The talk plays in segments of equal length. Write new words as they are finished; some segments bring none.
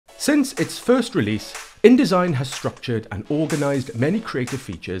Since its first release, InDesign has structured and organized many creative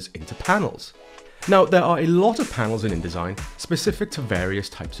features into panels. Now, there are a lot of panels in InDesign specific to various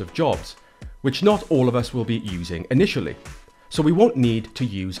types of jobs, which not all of us will be using initially, so we won't need to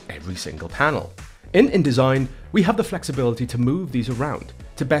use every single panel. In InDesign, we have the flexibility to move these around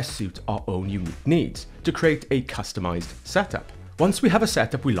to best suit our own unique needs to create a customized setup. Once we have a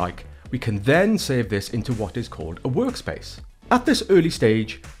setup we like, we can then save this into what is called a workspace. At this early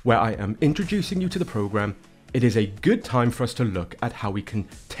stage, where I am introducing you to the program, it is a good time for us to look at how we can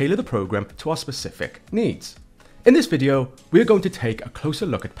tailor the program to our specific needs. In this video, we are going to take a closer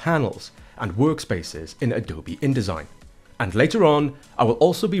look at panels and workspaces in Adobe InDesign. And later on, I will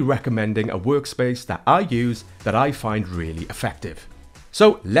also be recommending a workspace that I use that I find really effective.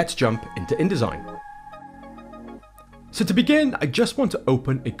 So let's jump into InDesign. So to begin, I just want to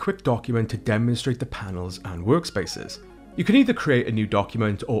open a quick document to demonstrate the panels and workspaces. You can either create a new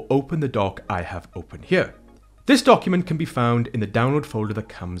document or open the doc I have open here. This document can be found in the download folder that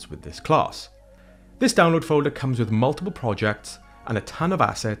comes with this class. This download folder comes with multiple projects and a ton of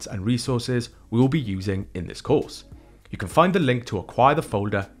assets and resources we will be using in this course. You can find the link to acquire the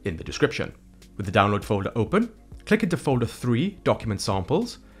folder in the description. With the download folder open, click into folder 3, document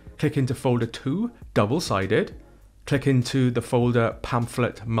samples, click into folder 2, double-sided, click into the folder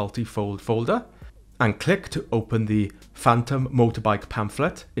pamphlet multi-fold folder, and click to open the Phantom Motorbike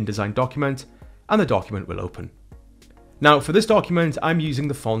Pamphlet InDesign document, and the document will open. Now for this document, I'm using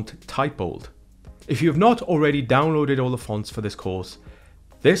the font Typebold. If you have not already downloaded all the fonts for this course,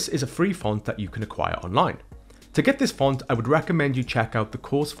 this is a free font that you can acquire online. To get this font, I would recommend you check out the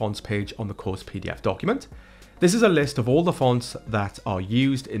course fonts page on the course PDF document. This is a list of all the fonts that are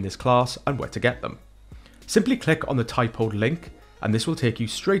used in this class and where to get them. Simply click on the Typebold link and this will take you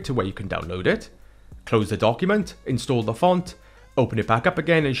straight to where you can download it. Close the document, install the font, open it back up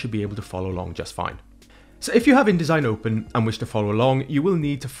again and you should be able to follow along just fine. So if you have InDesign open and wish to follow along, you will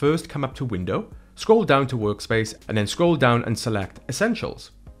need to first come up to Window, scroll down to Workspace and then scroll down and select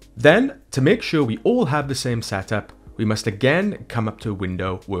Essentials. Then, to make sure we all have the same setup, we must again come up to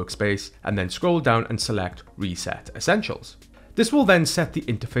Window, Workspace and then scroll down and select Reset Essentials. This will then set the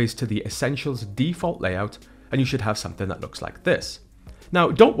interface to the Essentials default layout and you should have something that looks like this. Now,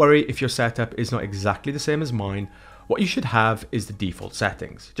 don't worry if your setup is not exactly the same as mine. What you should have is the default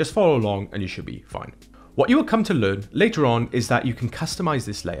settings. Just follow along and you should be fine. What you will come to learn later on is that you can customize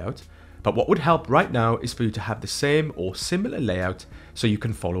this layout, but what would help right now is for you to have the same or similar layout so you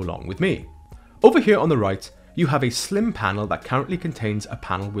can follow along with me. Over here on the right, you have a slim panel that currently contains a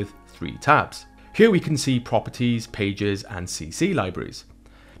panel with 3 tabs. Here we can see properties, pages, and CC libraries.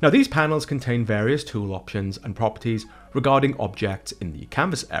 Now these panels contain various tool options and properties regarding objects in the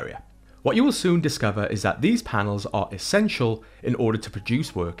canvas area. What you will soon discover is that these panels are essential in order to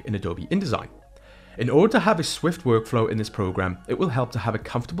produce work in Adobe InDesign. In order to have a swift workflow in this program, it will help to have a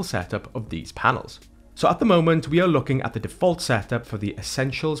comfortable setup of these panels. So at the moment, we are looking at the default setup for the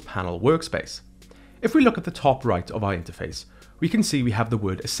Essentials panel workspace. If we look at the top right of our interface, we can see we have the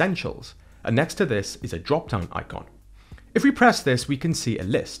word Essentials, and next to this is a drop-down icon. If we press this, we can see a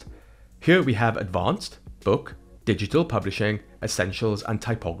list. Here we have Advanced, Book, Digital Publishing, Essentials, and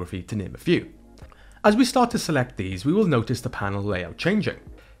Typography, to name a few. As we start to select these, we will notice the panel layout changing.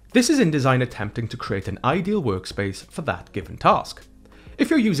 This is InDesign attempting to create an ideal workspace for that given task. If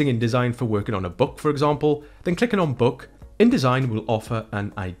you're using InDesign for working on a book, for example, then clicking on Book, InDesign will offer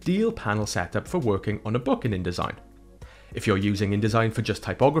an ideal panel setup for working on a book in InDesign. If you're using InDesign for just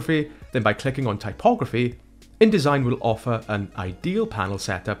typography, then by clicking on Typography, InDesign will offer an ideal panel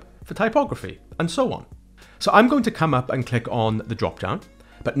setup for typography, and so on. So I'm going to come up and click on the drop-down,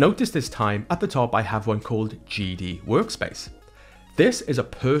 but notice this time at the top I have one called GD Workspace. This is a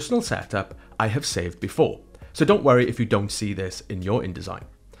personal setup I have saved before, so don't worry if you don't see this in your InDesign.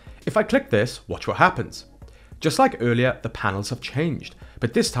 If I click this, watch what happens. Just like earlier, the panels have changed,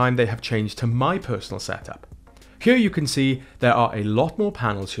 but this time they have changed to my personal setup. Here you can see there are a lot more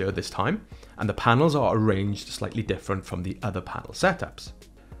panels here this time, and the panels are arranged slightly different from the other panel setups.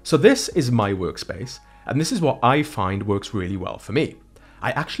 So this is my workspace, and this is what I find works really well for me.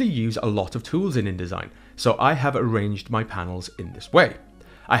 I actually use a lot of tools in InDesign, so I have arranged my panels in this way.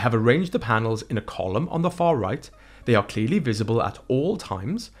 I have arranged the panels in a column on the far right. They are clearly visible at all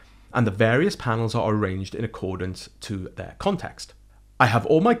times, and the various panels are arranged in accordance to their context. I have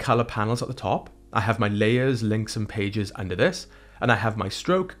all my color panels at the top. I have my layers, links, and pages under this, and I have my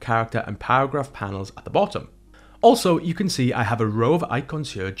stroke, character, and paragraph panels at the bottom. Also, you can see I have a row of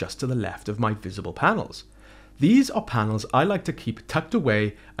icons here just to the left of my visible panels. These are panels I like to keep tucked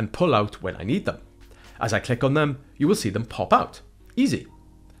away and pull out when I need them. As I click on them, you will see them pop out. Easy.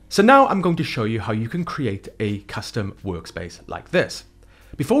 So now I'm going to show you how you can create a custom workspace like this.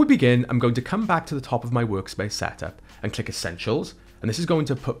 Before we begin, I'm going to come back to the top of my workspace setup and click Essentials, and this is going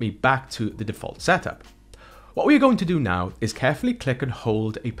to put me back to the default setup. What we're going to do now is carefully click and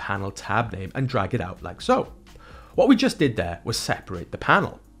hold a panel tab name and drag it out like so. What we just did there was separate the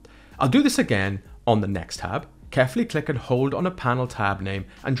panel. I'll do this again on the next tab. Carefully click and hold on a panel tab name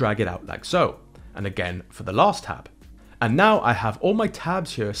and drag it out like so. And again for the last tab. And now I have all my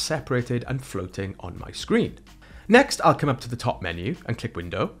tabs here separated and floating on my screen. Next, I'll come up to the top menu and click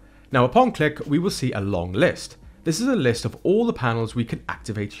Window. Now upon click, we will see a long list. This is a list of all the panels we can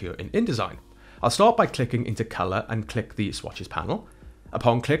activate here in InDesign. I'll start by clicking into Color and click the Swatches panel.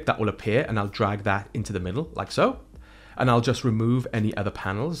 Upon click, that will appear and I'll drag that into the middle like so. And I'll just remove any other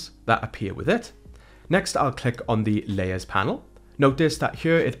panels that appear with it. Next, I'll click on the Layers panel. Notice that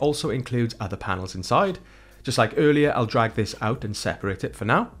here it also includes other panels inside. Just like earlier, I'll drag this out and separate it for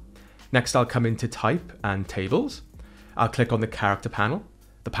now. Next, I'll come into Type and Tables. I'll click on the Character panel,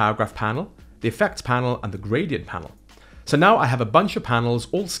 the Paragraph panel, the Effects panel, and the Gradient panel. So now I have a bunch of panels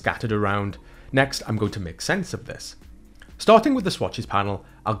all scattered around. Next, I'm going to make sense of this. Starting with the Swatches panel,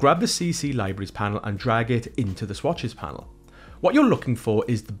 I'll grab the CC Libraries panel and drag it into the Swatches panel. What you're looking for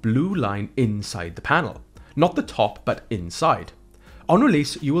is the blue line inside the panel, not the top, but inside. On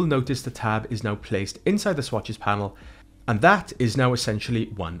release, you will notice the tab is now placed inside the Swatches panel, and that is now essentially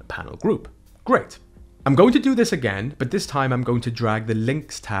one panel group. Great. I'm going to do this again, but this time I'm going to drag the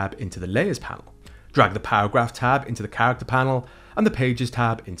Links tab into the Layers panel, drag the Paragraph tab into the Character panel, and the Pages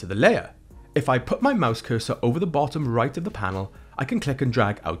tab into the Layer. If I put my mouse cursor over the bottom right of the panel, I can click and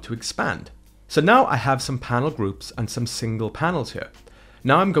drag out to expand. So now I have some panel groups and some single panels here.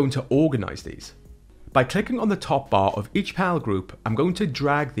 Now I'm going to organize these. By clicking on the top bar of each panel group, I'm going to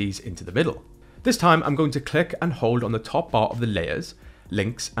drag these into the middle. This time I'm going to click and hold on the top bar of the Layers,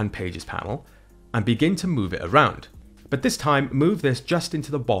 Links and Pages panel and begin to move it around. But this time move this just into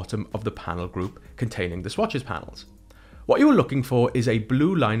the bottom of the panel group containing the Swatches panels. What you're looking for is a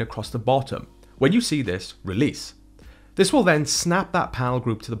blue line across the bottom. When you see this, release. This will then snap that panel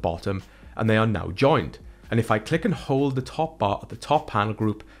group to the bottom and they are now joined. And if I click and hold the top bar of the top panel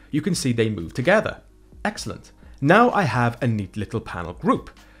group, you can see they move together. Excellent. Now I have a neat little panel group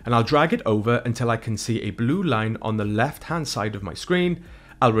and I'll drag it over until I can see a blue line on the left hand side of my screen.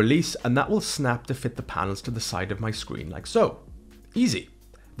 I'll release and that will snap to fit the panels to the side of my screen like so. Easy.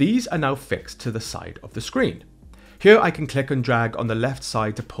 These are now fixed to the side of the screen. Here I can click and drag on the left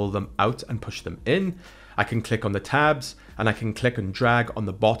side to pull them out and push them in. I can click on the tabs and I can click and drag on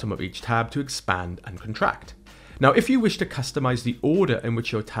the bottom of each tab to expand and contract. Now, if you wish to customize the order in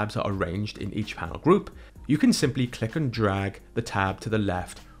which your tabs are arranged in each panel group, you can simply click and drag the tab to the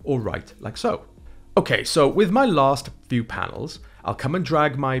left or right like so. Okay, so with my last few panels, I'll come and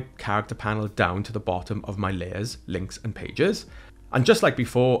drag my Character panel down to the bottom of my Layers, Links and Pages. And just like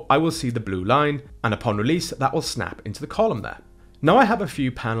before, I will see the blue line and upon release, that will snap into the column there. Now I have a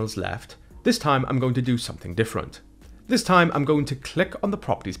few panels left. This time I'm going to do something different. This time I'm going to click on the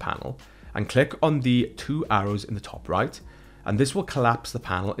Properties panel and click on the two arrows in the top right, and this will collapse the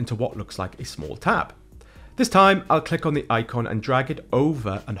panel into what looks like a small tab. This time I'll click on the icon and drag it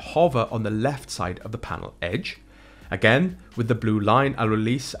over and hover on the left side of the panel edge. Again, with the blue line, I'll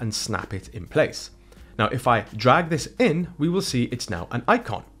release and snap it in place. Now if I drag this in, we will see it's now an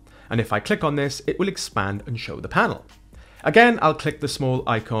icon. And if I click on this, it will expand and show the panel. Again, I'll click the small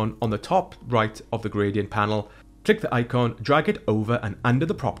icon on the top right of the Gradient panel, click the icon, drag it over and under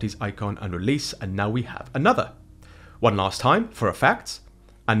the Properties icon and release, and now we have another. One last time for effects,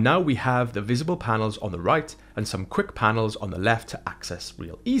 and now we have the visible panels on the right and some quick panels on the left to access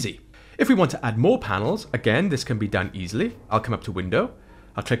real easy. If we want to add more panels, again, this can be done easily. I'll come up to Window,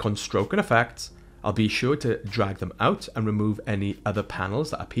 I'll click on Stroke and Effects, I'll be sure to drag them out and remove any other panels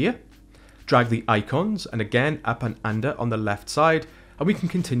that appear. Drag the icons and again up and under on the left side, and we can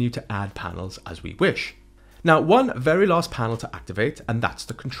continue to add panels as we wish. Now, one very last panel to activate, and that's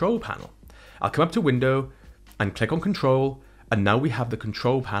the Control panel. I'll come up to Window and click on Control, and now we have the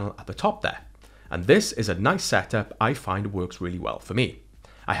Control panel at the top there. And this is a nice setup I find works really well for me.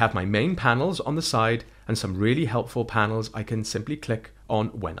 I have my main panels on the side and some really helpful panels I can simply click on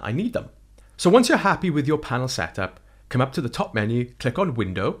when I need them. So once you're happy with your panel setup, come up to the top menu, click on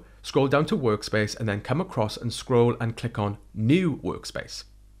Window, scroll down to Workspace, and then come across and scroll and click on New Workspace.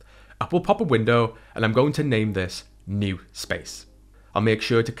 Up will pop a window, and I'm going to name this New Space. I'll make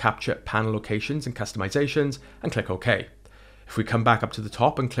sure to capture panel locations and customizations and click OK. If we come back up to the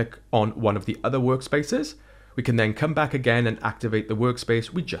top and click on one of the other workspaces, we can then come back again and activate the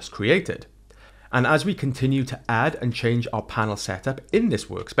workspace we just created. And as we continue to add and change our panel setup in this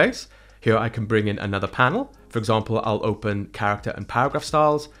workspace, here I can bring in another panel. For example, I'll open character and paragraph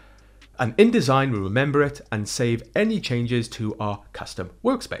styles. And InDesign will remember it and save any changes to our custom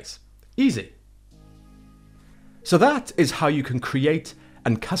workspace. Easy. So that is how you can create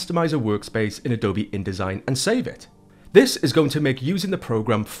and customize a workspace in Adobe InDesign and save it. This is going to make using the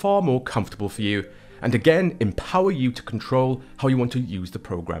program far more comfortable for you, and again, empower you to control how you want to use the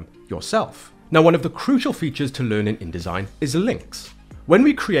program yourself. Now, one of the crucial features to learn in InDesign is links. When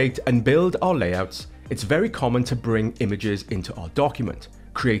we create and build our layouts, it's very common to bring images into our document,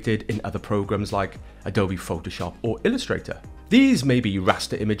 created in other programs like Adobe Photoshop or Illustrator. These may be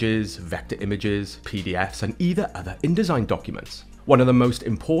raster images, vector images, PDFs, and either other InDesign documents. One of the most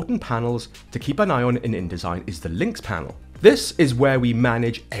important panels to keep an eye on in InDesign is the links panel. This is where we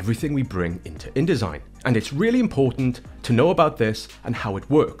manage everything we bring into InDesign, and it's really important to know about this and how it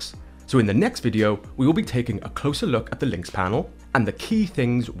works. So in the next video, we will be taking a closer look at the links panel and the key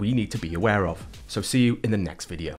things we need to be aware of. So see you in the next video.